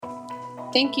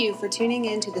Thank you for tuning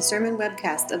in to the sermon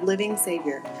webcast of Living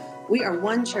Savior. We are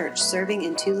one church serving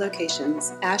in 2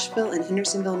 locations, Asheville and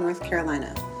Hendersonville, North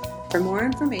Carolina. For more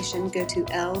information, go to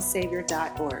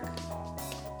lsavior.org.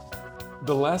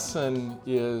 The lesson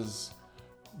is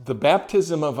the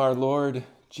baptism of our Lord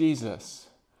Jesus.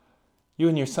 You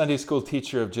and your Sunday school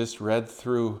teacher have just read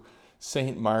through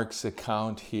St. Mark's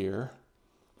account here.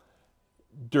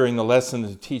 During the lesson,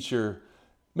 the teacher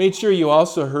made sure you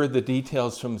also heard the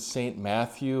details from St.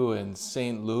 Matthew and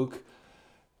St. Luke.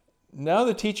 Now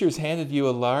the teacher's handed you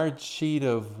a large sheet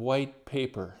of white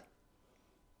paper,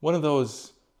 one of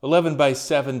those 11 by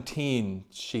 17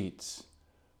 sheets,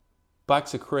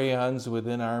 box of crayons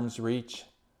within arm's reach,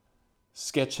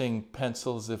 sketching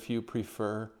pencils if you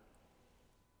prefer.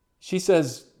 She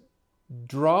says,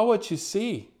 draw what you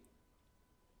see.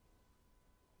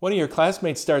 One of your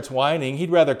classmates starts whining. He'd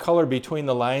rather color between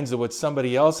the lines of what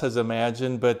somebody else has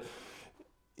imagined, but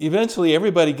eventually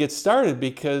everybody gets started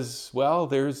because, well,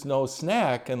 there's no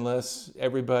snack unless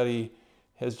everybody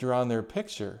has drawn their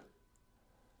picture.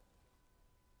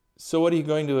 So what are you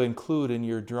going to include in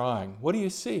your drawing? What do you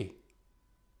see?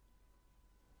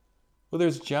 Well,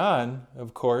 there's John,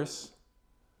 of course.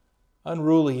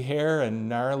 Unruly hair and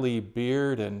gnarly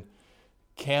beard and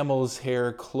camel's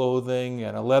hair clothing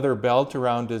and a leather belt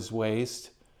around his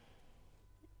waist.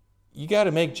 You got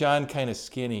to make John kind of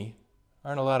skinny.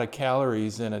 Aren't a lot of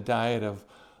calories in a diet of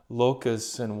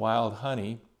locusts and wild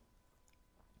honey.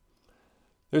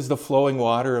 There's the flowing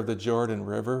water of the Jordan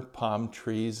River, palm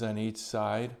trees on each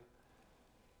side.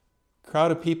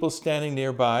 Crowd of people standing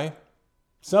nearby,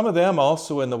 some of them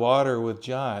also in the water with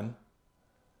John.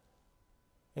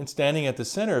 And standing at the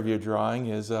center of your drawing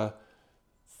is a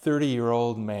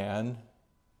 30-year-old man,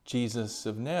 Jesus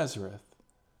of Nazareth.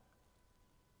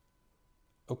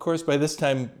 Of course, by this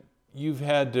time, you've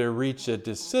had to reach a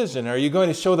decision. Are you going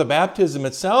to show the baptism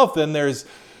itself? Then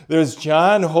there's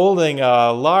John holding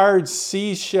a large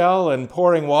seashell and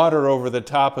pouring water over the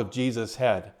top of Jesus'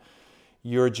 head.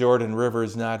 Your Jordan River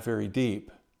is not very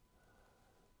deep.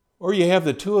 Or you have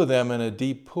the two of them in a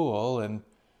deep pool, and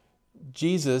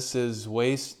Jesus is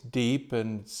waist deep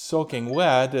and soaking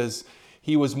wet as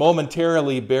he was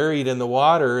momentarily buried in the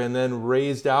water and then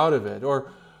raised out of it.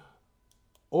 Or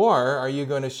are you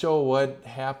going to show what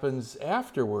happens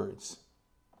afterwards?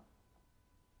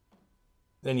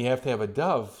 Then you have to have a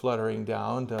dove fluttering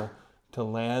down to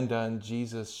land on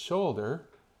Jesus' shoulder.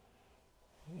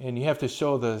 And you have to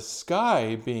show the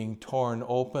sky being torn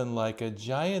open like a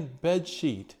giant bed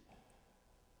sheet.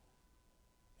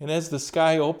 And as the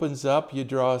sky opens up, you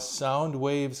draw sound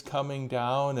waves coming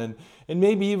down and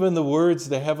maybe even the words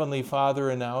the Heavenly Father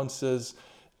announces,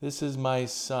 "This is my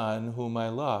Son whom I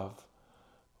love.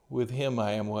 With him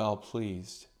I am well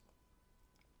pleased."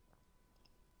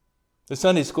 The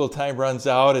Sunday school time runs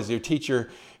out as your teacher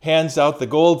hands out the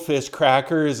goldfish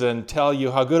crackers and tell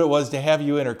you how good it was to have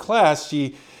you in her class.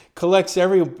 She collects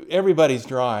everybody's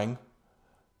drawing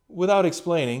without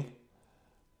explaining.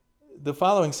 The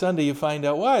following Sunday you find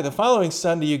out why. The following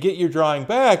Sunday you get your drawing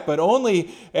back, but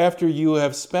only after you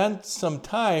have spent some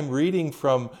time reading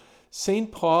from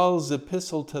St. Paul's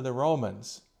epistle to the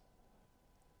Romans.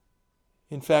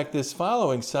 In fact, this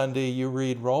following Sunday you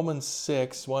read Romans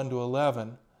 6,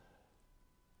 1-11.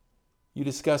 You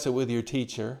discuss it with your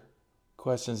teacher.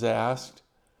 Questions asked,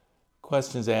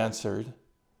 questions answered.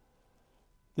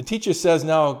 The teacher says,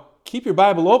 "Now keep your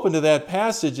Bible open to that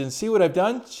passage and see what I've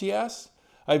done," she asks.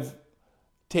 "I've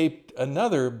taped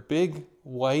another big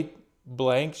white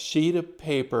blank sheet of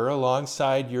paper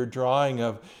alongside your drawing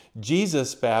of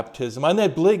Jesus' baptism. On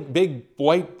that big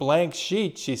white blank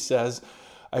sheet," she says,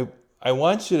 I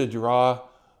want you to draw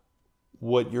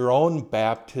what your own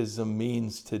baptism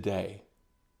means today."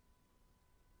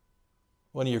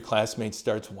 One of your classmates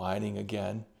starts whining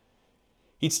again.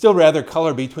 He'd still rather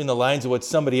color between the lines of what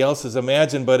somebody else has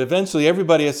imagined, but eventually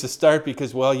everybody has to start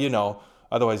because, well,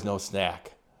 otherwise no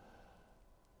snack.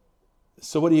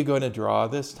 So what are you going to draw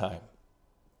this time?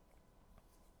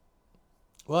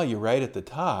 Well, you write at the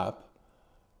top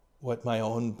what my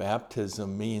own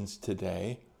baptism means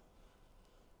today.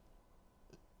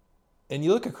 And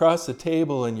you look across the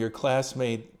table and your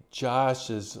classmate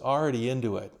Josh is already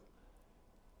into it.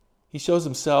 He shows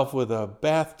himself with a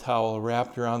bath towel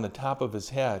wrapped around the top of his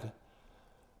head.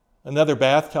 Another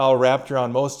bath towel wrapped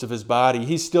around most of his body.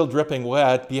 He's still dripping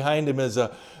wet. Behind him is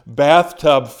a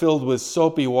bathtub filled with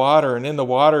soapy water, and in the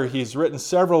water he's written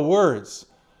several words: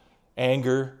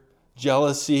 anger,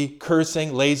 jealousy,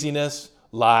 cursing, laziness,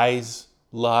 lies,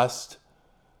 lust.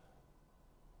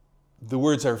 The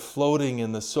words are floating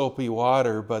in the soapy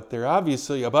water, but they're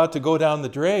obviously about to go down the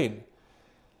drain.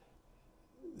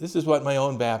 This is what my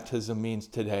own baptism means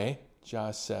today,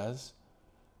 Josh says.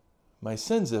 My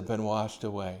sins have been washed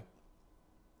away.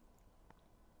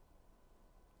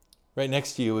 Right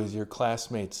next to you is your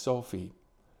classmate, Sophie.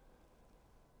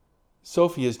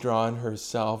 Sophie has drawn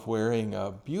herself wearing a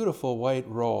beautiful white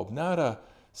robe, not a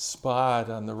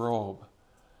spot on the robe.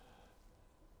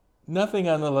 Nothing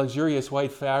on the luxurious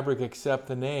white fabric except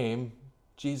the name,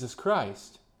 Jesus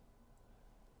Christ.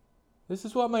 This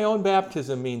is what my own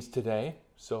baptism means today,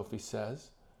 Sophie says.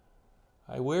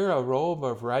 I wear a robe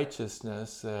of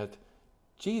righteousness that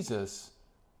Jesus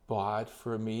bought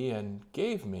for me and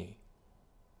gave me.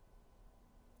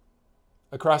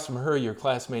 Across from her, your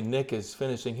classmate Nick is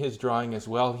finishing his drawing as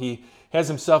well. He has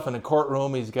himself in a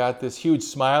courtroom. He's got this huge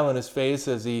smile on his face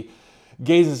as he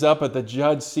gazes up at the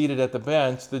judge seated at the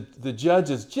bench. The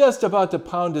judge is just about to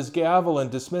pound his gavel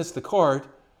and dismiss the court.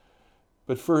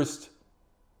 But first,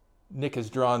 Nick has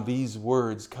drawn these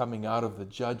words coming out of the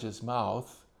judge's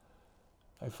mouth.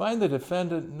 I find the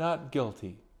defendant not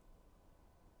guilty.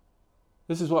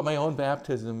 This is what my own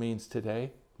baptism means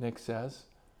today, Nick says.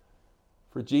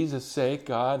 For Jesus' sake,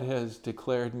 God has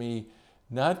declared me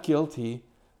not guilty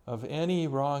of any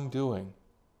wrongdoing.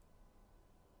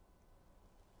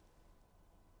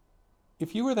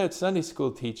 If you were that Sunday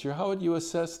school teacher, how would you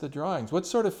assess the drawings? What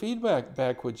sort of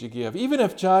feedback would you give? Even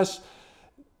if Josh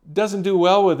doesn't do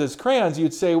well with his crayons,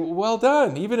 you'd say, well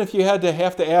done. Even if you have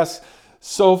to ask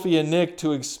Sophie and Nick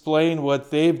to explain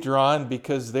what they've drawn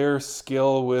because their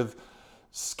skill with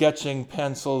sketching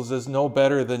pencils is no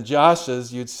better than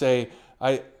Josh's, you'd say,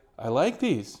 I like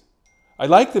these. I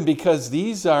like them because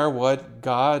these are what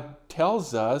God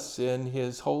tells us in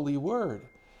His holy word.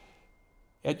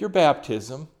 At your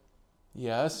baptism,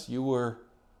 yes, you were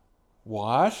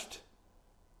washed,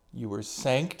 you were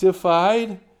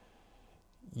sanctified,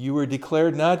 you were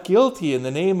declared not guilty in the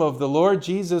name of the Lord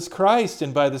Jesus Christ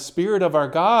and by the Spirit of our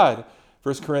God,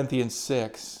 1 Corinthians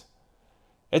 6.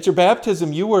 At your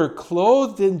baptism, you were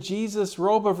clothed in Jesus'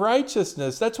 robe of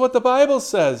righteousness. That's what the Bible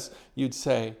says, you'd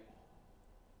say.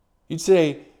 You'd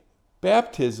say,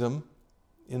 baptism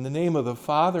in the name of the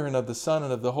Father and of the Son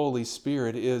and of the Holy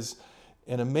Spirit is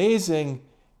an amazing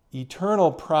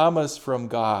eternal promise from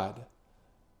God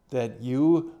that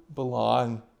you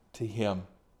belong to Him.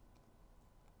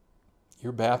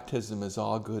 Your baptism is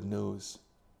all good news.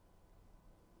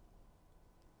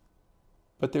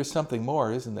 But there's something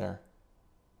more, isn't there?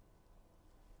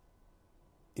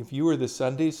 If you were the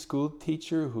Sunday school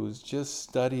teacher who's just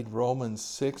studied Romans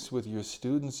 6 with your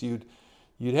students, you'd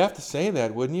have to say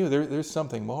that, wouldn't you? There's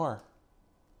something more.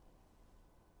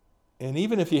 And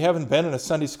even if you haven't been in a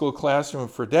Sunday school classroom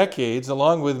for decades,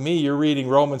 along with me, you're reading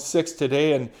Romans 6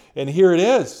 today, and here it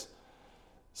is.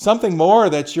 Something more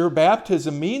that your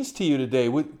baptism means to you today.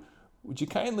 Would you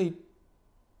kindly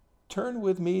turn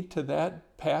with me to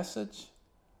that passage?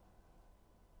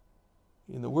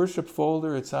 In the worship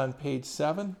folder, it's on page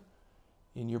 7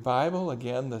 in your Bible.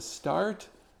 Again, the start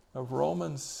of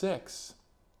Romans 6.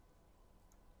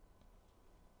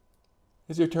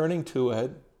 As you're turning to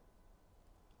it,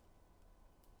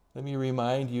 let me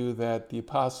remind you that the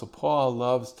Apostle Paul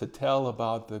loves to tell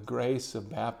about the grace of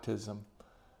baptism,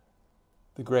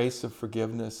 the grace of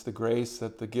forgiveness, the grace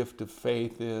that the gift of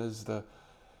faith is, the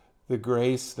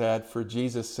grace that for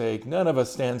Jesus' sake none of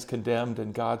us stands condemned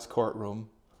in God's courtroom.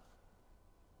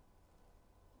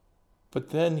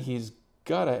 But then he's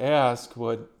got to ask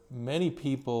what many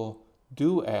people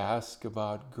do ask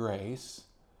about grace.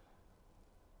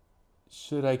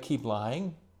 Should I keep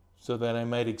lying so that I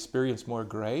might experience more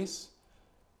grace?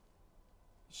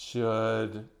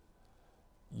 Should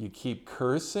you keep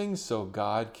cursing so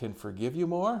God can forgive you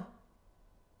more?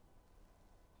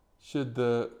 Should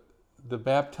the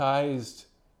baptized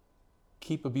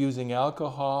keep abusing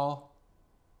alcohol?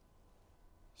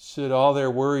 Should all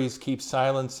their worries keep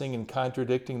silencing and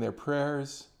contradicting their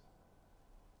prayers?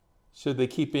 Should they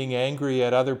keep being angry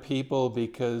at other people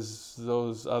because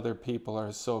those other people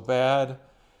are so bad?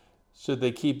 Should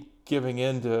they keep giving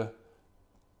in to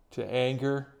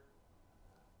anger?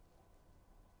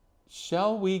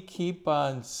 Shall we keep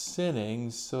on sinning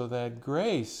so that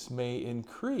grace may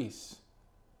increase?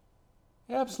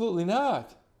 Absolutely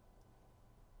not.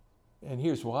 And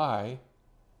here's why.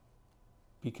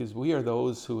 Because we are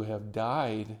those who have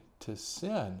died to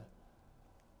sin.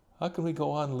 How can we go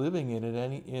on living in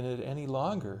it any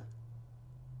longer?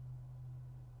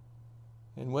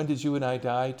 And when did you and I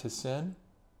die to sin?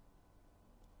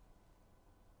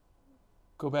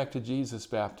 Go back to Jesus'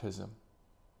 baptism.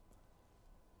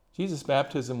 Jesus'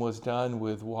 baptism was done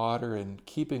with water in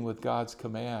keeping with God's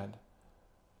command.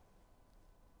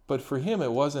 But for him,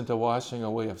 it wasn't a washing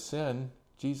away of sin.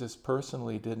 Jesus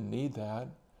personally didn't need that.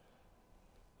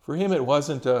 For him, it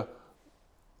wasn't a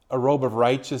robe of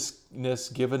righteousness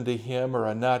given to him or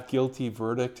a not guilty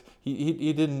verdict.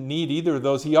 He didn't need either of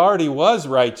those. He already was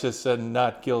righteous and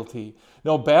not guilty.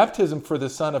 No, baptism for the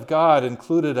Son of God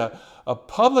included a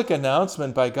public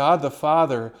announcement by God the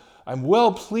Father. I'm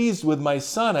well pleased with my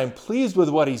Son. I'm pleased with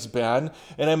what he's been,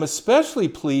 and I'm especially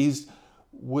pleased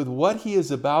with what he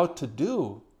is about to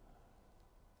do.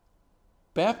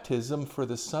 Baptism for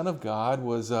the Son of God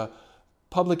was a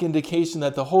public indication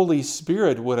that the Holy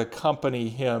Spirit would accompany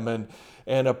him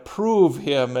and approve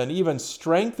him and even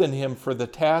strengthen him for the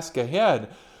task ahead,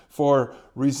 for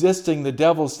resisting the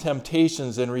devil's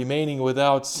temptations and remaining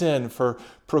without sin, for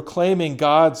proclaiming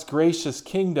God's gracious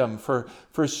kingdom, for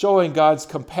showing God's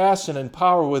compassion and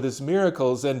power with his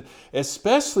miracles, and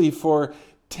especially for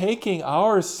taking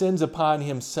our sins upon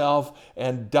himself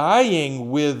and dying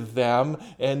with them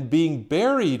and being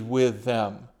buried with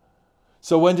them.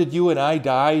 So when did you and I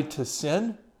die to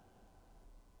sin?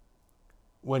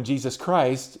 When Jesus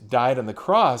Christ died on the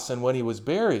cross and when he was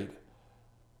buried.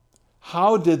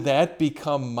 How did that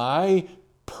become my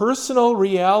personal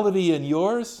reality and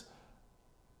yours?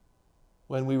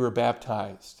 When we were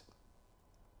baptized.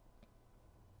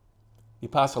 The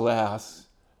apostle asks,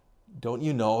 don't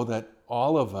you know that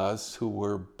all of us who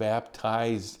were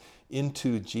baptized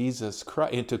into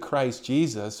Christ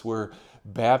Jesus were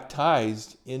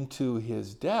baptized into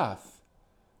his death?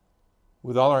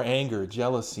 With all our anger,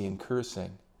 jealousy, and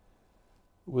cursing,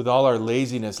 with all our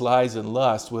laziness, lies, and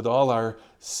lust, with all our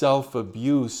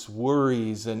self-abuse,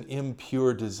 worries, and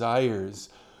impure desires,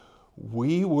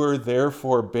 we were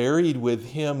therefore buried with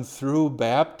him through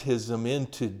baptism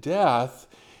into death,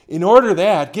 in order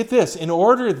that, get this, in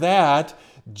order that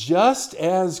just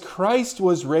as Christ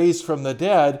was raised from the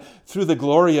dead through the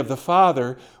glory of the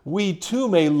Father, we too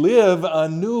may live a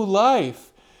new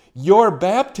life. Your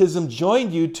baptism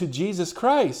joined you to Jesus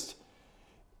Christ.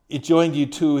 It joined you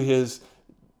to his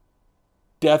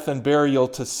death and burial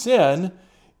to sin.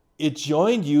 It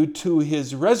joined you to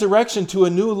his resurrection to a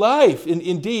new life.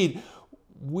 Indeed,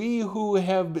 we who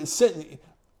have sinned,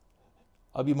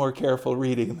 I'll be more careful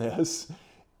reading this.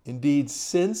 Indeed,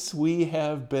 since we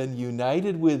have been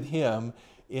united with him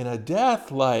in a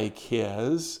death like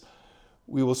his,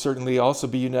 we will certainly also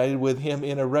be united with him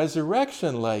in a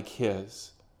resurrection like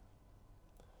his.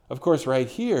 Of course, right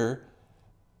here,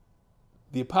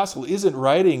 the apostle isn't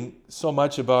writing so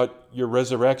much about your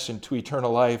resurrection to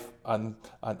eternal life on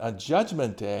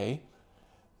Judgment Day.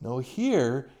 No,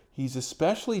 here he's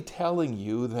especially telling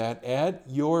you that at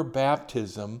your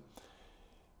baptism,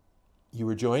 you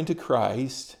were joined to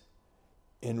Christ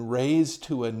and raised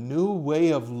to a new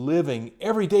way of living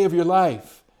every day of your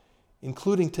life,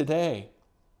 including today.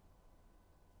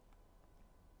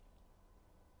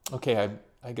 Okay,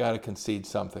 I got to concede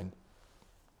something.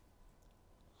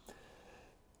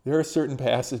 There are certain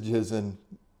passages in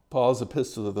Paul's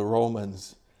epistle to the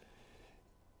Romans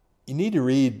you need to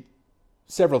read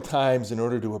several times in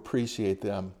order to appreciate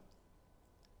them.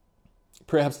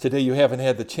 Perhaps today you haven't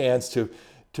had the chance to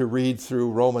read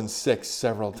through Romans 6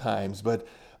 several times, but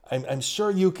I'm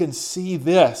sure you can see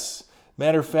this.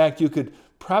 Matter of fact, you could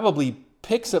probably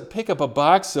pick up a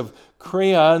box of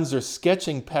crayons or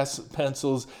sketching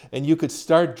pencils, and you could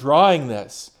start drawing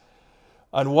this.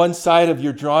 On one side of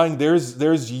your drawing,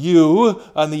 there's you.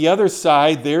 On the other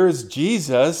side, there's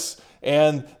Jesus.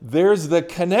 And there's the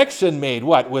connection made.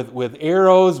 What? With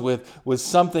arrows, with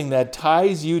something that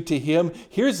ties you to him.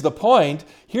 Here's the point.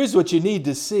 Here's what you need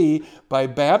to see. By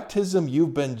baptism,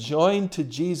 you've been joined to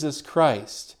Jesus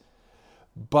Christ.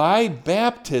 By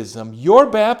baptism, your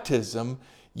baptism,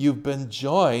 you've been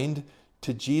joined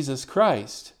to Jesus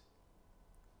Christ.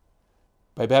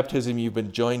 By baptism, you've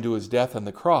been joined to his death on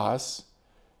the cross.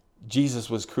 Jesus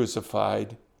was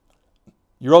crucified.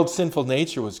 Your old sinful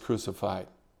nature was crucified.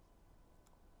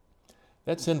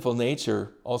 That sinful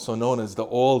nature, also known as the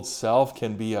old self,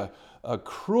 can be a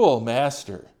cruel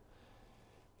master.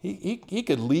 He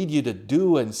could lead you to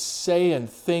do and say and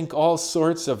think all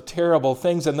sorts of terrible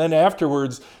things, and then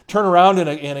afterwards turn around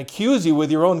and accuse you with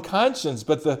your own conscience.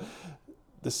 But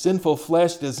the sinful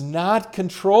flesh does not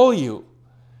control you.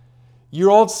 Your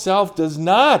old self does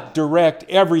not direct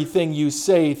everything you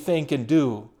say, think, and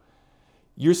do.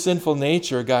 Your sinful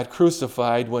nature got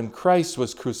crucified when Christ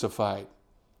was crucified.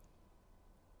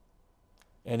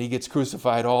 And he gets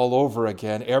crucified all over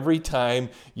again every time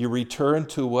you return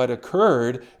to what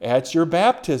occurred at your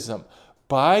baptism.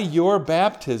 By your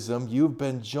baptism, you've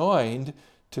been joined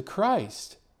to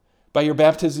Christ. By your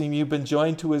baptism, you've been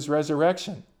joined to his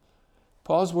resurrection.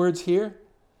 Paul's words here.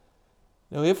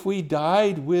 Now, if we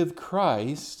died with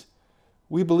Christ,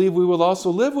 we believe we will also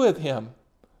live with him.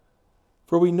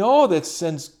 For we know that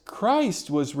since Christ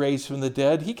was raised from the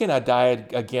dead, he cannot die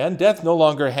again. Death no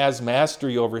longer has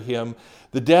mastery over him.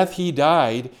 The death he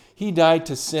died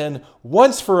to sin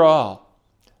once for all.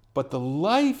 But the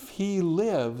life he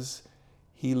lives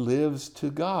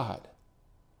to God.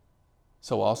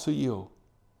 So also you.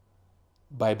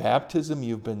 By baptism,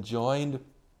 you've been joined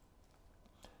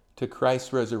to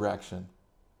Christ's resurrection.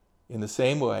 In the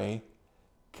same way,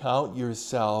 count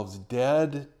yourselves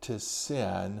dead to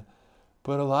sin,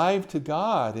 but alive to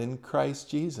God in Christ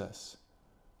Jesus.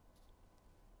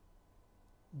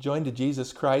 Joined to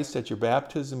Jesus Christ at your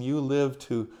baptism, you live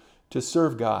to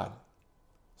serve God.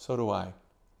 So do I.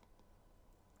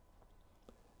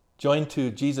 Joined to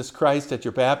Jesus Christ at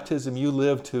your baptism, you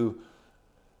live to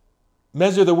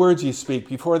measure the words you speak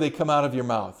before they come out of your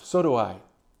mouth. So do I.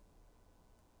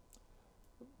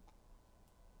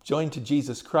 Joined to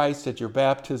Jesus Christ at your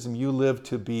baptism, you live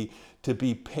to be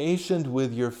patient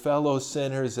with your fellow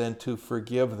sinners and to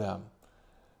forgive them.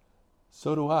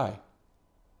 So do I.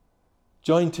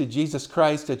 Joined to Jesus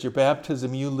Christ at your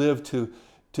baptism, you live to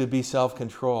be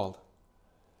self-controlled,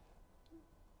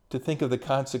 to think of the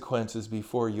consequences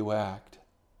before you act.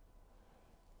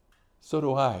 So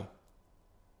do I.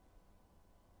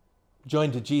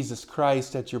 Joined to Jesus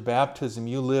Christ at your baptism,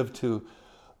 you live to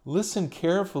listen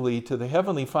carefully to the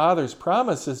Heavenly Father's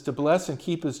promises to bless and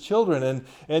keep his children,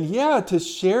 and to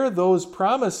share those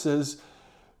promises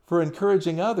for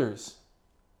encouraging others.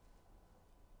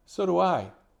 So do I.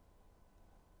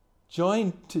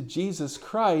 Joined to Jesus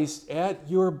Christ at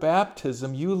your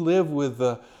baptism, you live with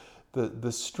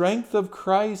the strength of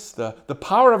Christ, the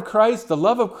power of Christ, the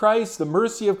love of Christ, the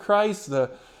mercy of Christ,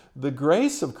 the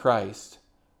grace of Christ.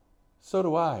 So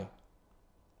do I.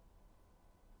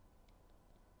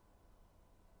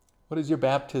 What does your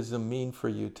baptism mean for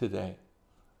you today?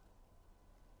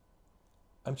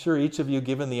 I'm sure each of you,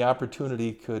 given the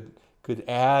opportunity, could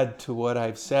add to what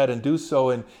I've said and do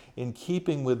so in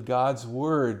keeping with God's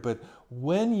Word. But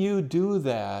when you do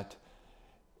that,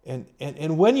 and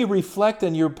when you reflect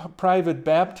on your private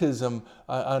baptism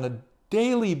on a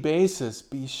daily basis,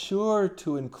 be sure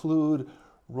to include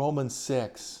Romans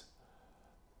 6.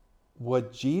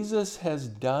 What Jesus has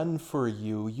done for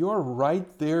you, you're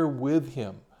right there with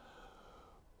him.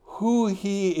 Who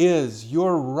he is,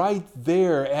 you're right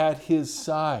there at his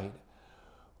side.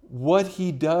 What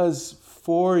he does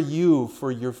for you,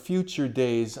 for your future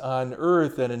days on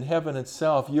earth and in heaven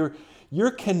itself,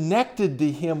 you're connected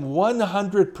to him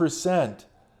 100%.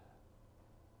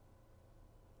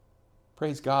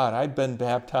 Praise God, I've been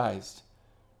baptized.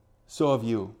 So have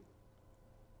you.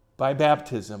 By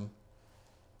baptism,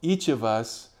 each of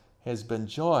us has been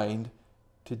joined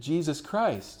to Jesus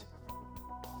Christ.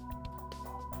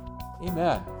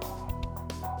 Amen.